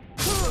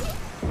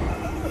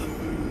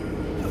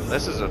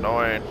 This is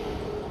annoying.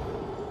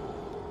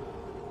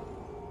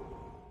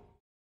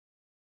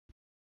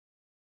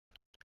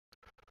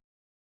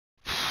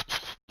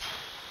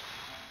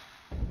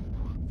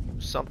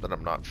 Something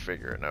I'm not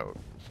figuring out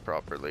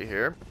properly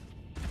here.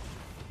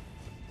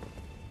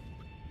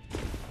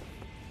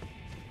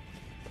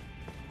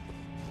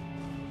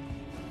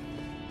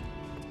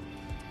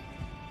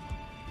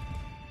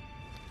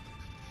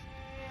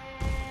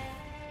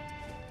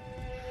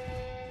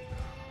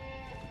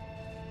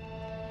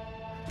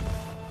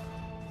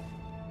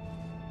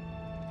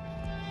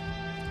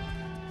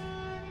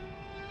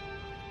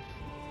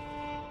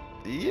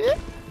 Yep.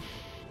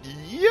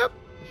 Yep.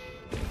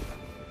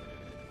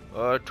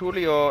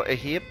 Tulio, a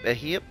hip, a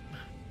hip.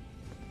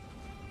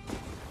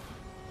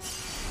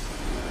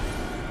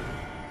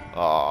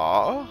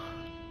 Aww.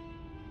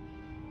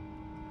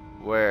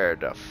 Where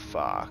the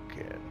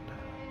fucking...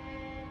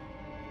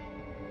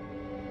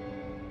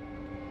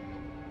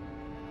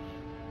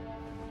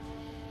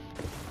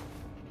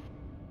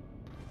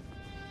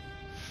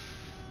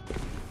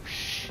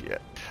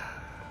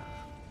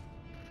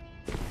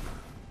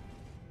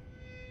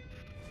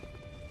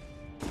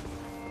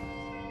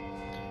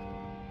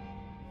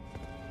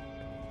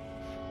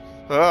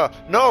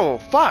 No!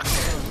 Fuck!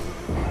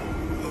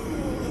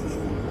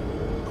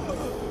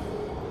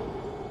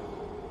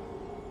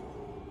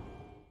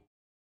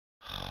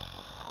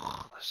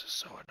 This is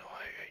so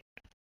annoying.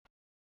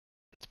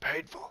 It's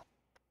painful.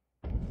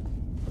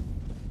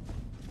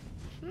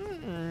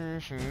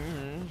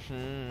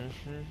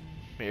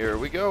 Here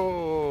we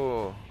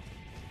go.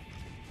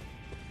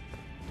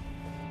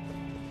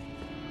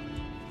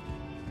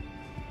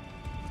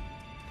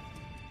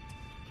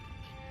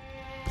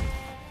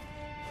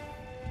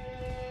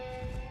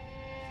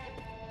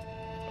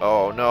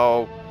 Oh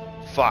no.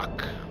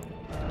 Fuck.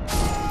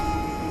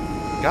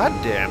 God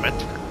damn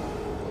it.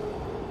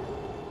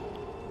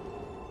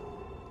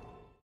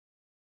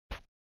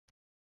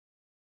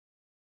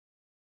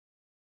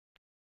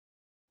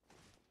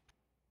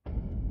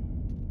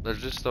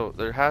 There's just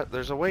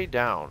there's a way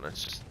down.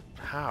 It's just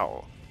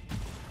how?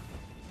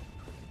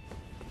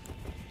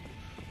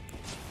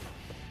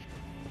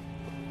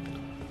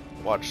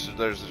 Watch,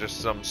 there's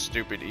just some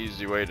stupid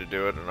easy way to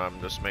do it and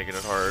I'm just making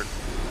it hard.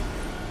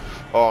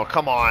 Oh,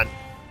 come on.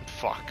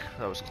 Fuck,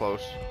 that was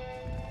close.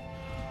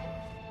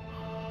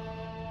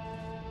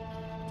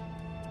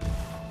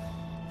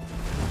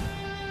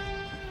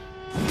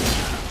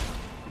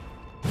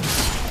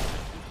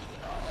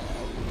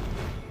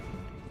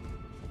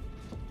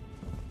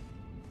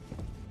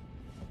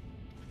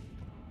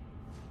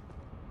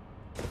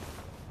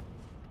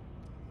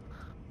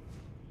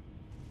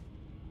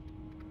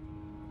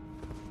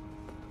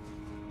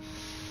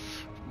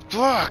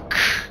 Fuck!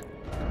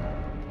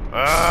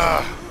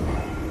 Ah!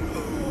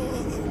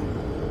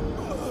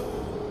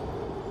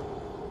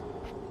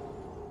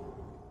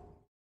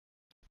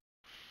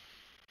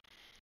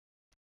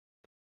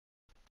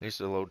 At least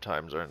the load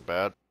times aren't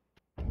bad.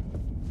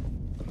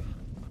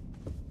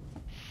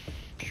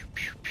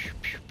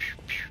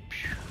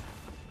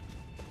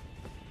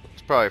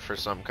 It's probably for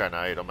some kind of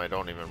item I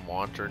don't even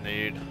want or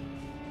need.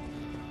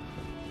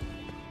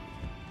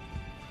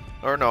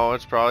 Or no,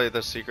 it's probably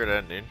the secret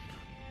ending.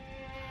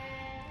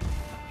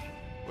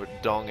 With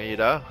Dung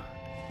Eater.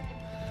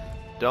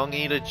 Dung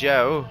Eater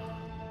Joe.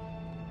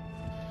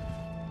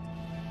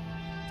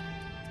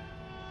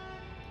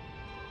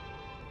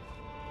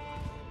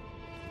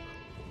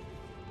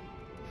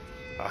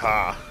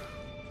 Aha.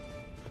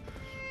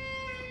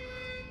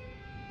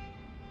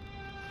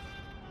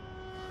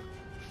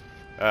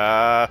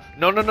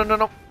 No, no, no, no,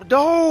 no.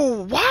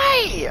 No!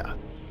 Why?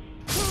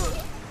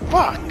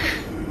 Fuck.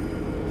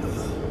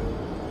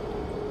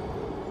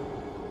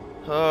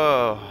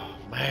 Oh,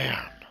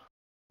 man.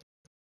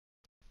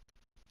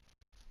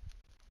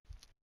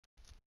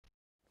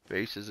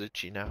 Face is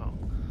itchy now.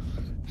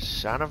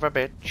 Son of a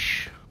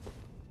bitch.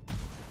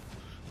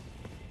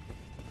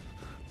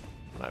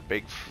 My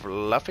big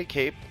fluffy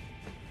cape.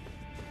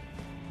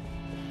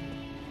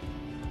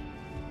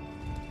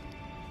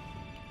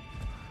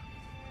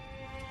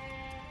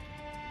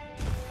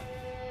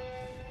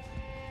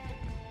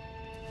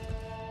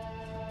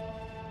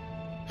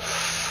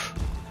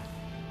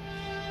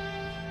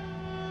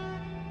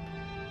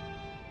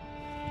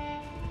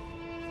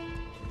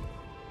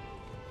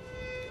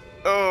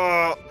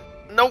 Oh,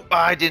 nope,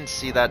 I didn't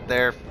see that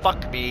there.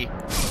 Fuck me.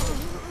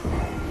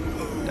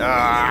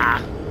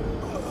 Ah.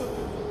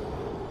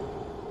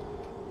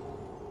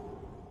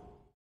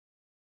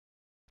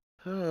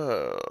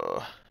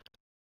 Oh.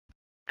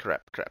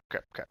 Crap, crap,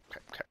 crap, crap,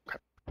 crap, crap,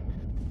 crap.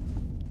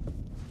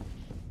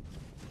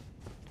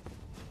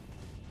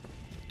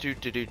 Do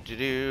do do do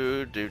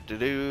do do do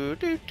do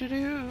do do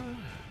do.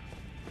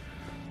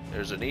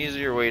 There's an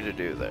easier way to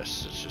do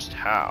this. It's just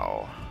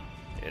how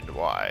and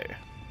why.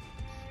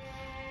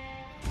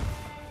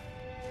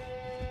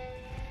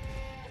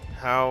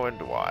 How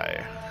and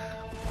why.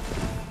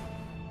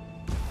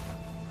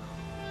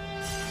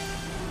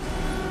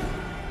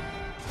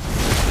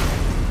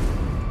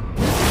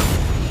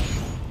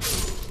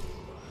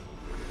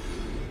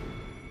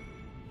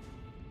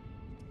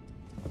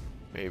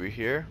 Maybe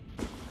here.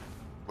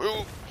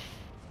 Ooh.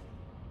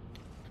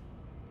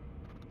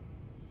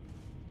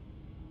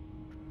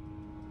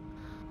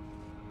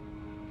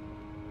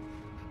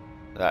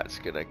 That's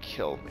gonna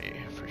kill me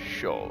for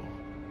sure.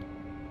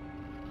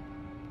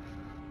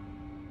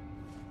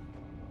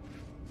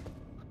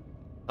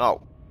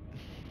 Oh.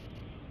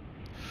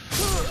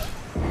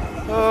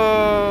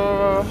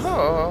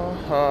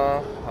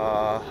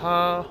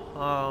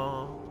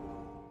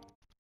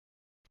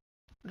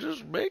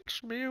 Just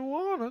makes me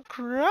wanna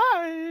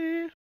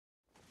cry.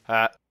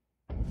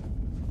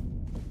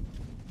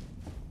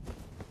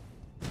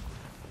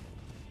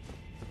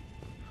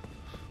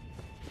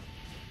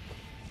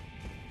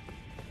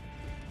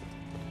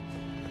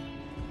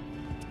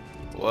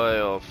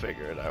 We'll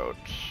figure it out.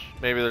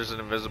 Maybe there's an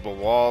invisible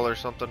wall or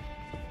something.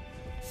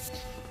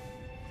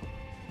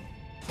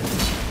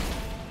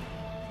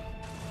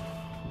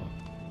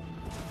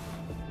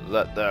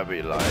 Let there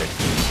be light.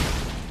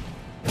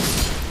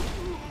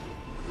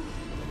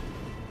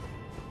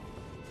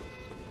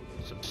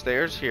 Some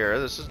stairs here,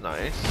 this is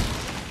nice.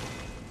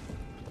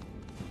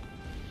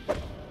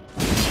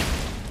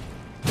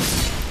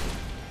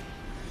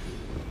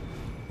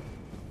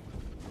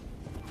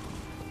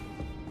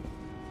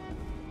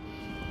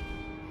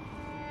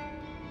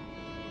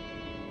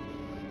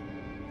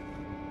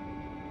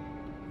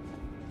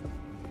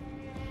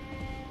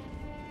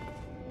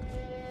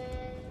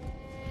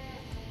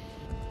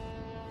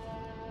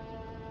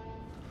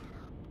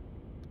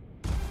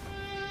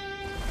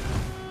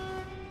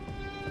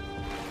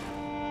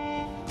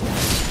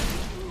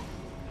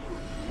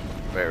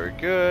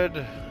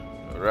 good.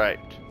 Right.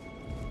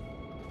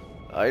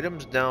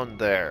 Items down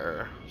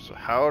there. So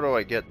how do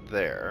I get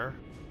there?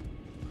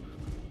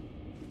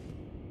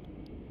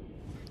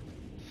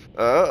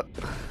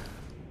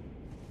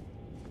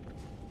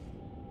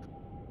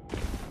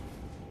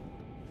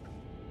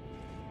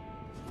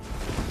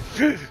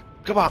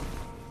 Come on.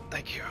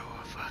 Thank you.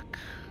 Fuck.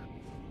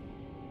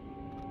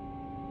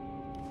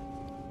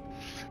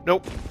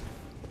 Nope.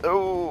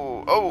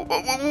 Oh, oh,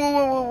 whoa, whoa,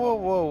 whoa, whoa,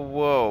 whoa,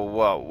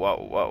 whoa, whoa,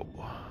 whoa,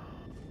 whoa.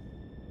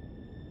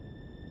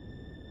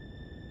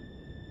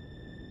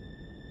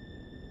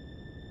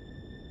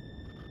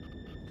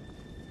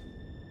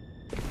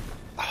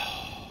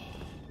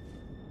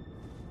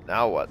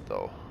 Now what,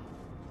 though?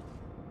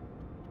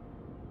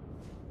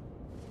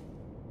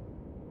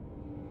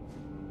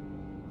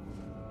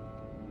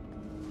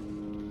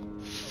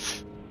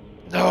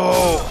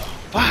 No!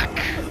 Fuck!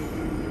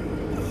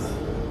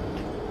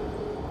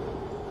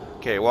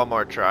 Okay, one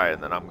more try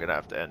and then I'm gonna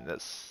have to end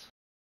this.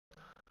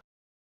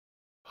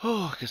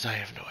 Oh, because I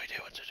have no idea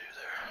what to do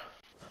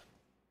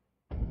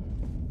there.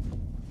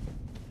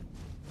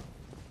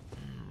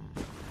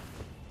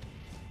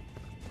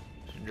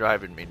 It's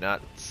driving me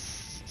nuts.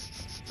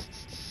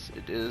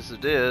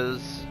 It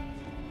is.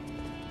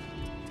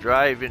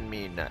 Driving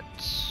me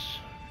nuts.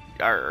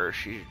 Yarr,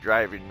 she's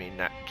driving me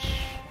nuts.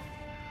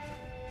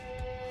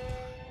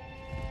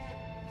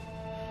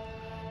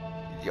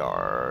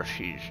 Yarr,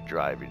 she's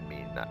driving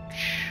me nuts.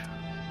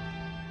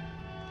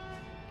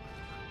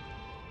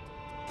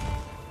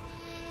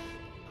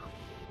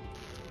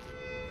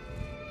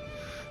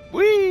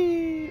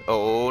 Whee!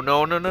 Oh,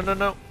 no, no, no, no,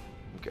 no.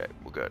 Okay,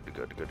 we're good.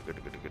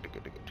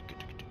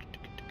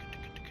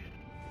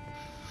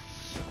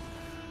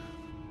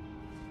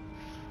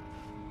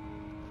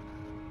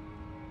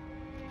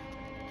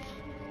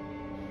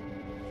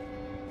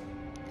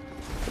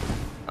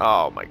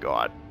 Oh my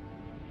god.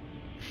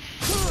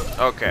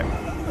 Okay,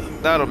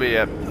 that'll be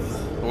it.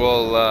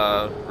 We'll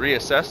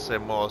reassess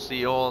and we'll see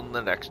you on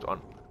the next one.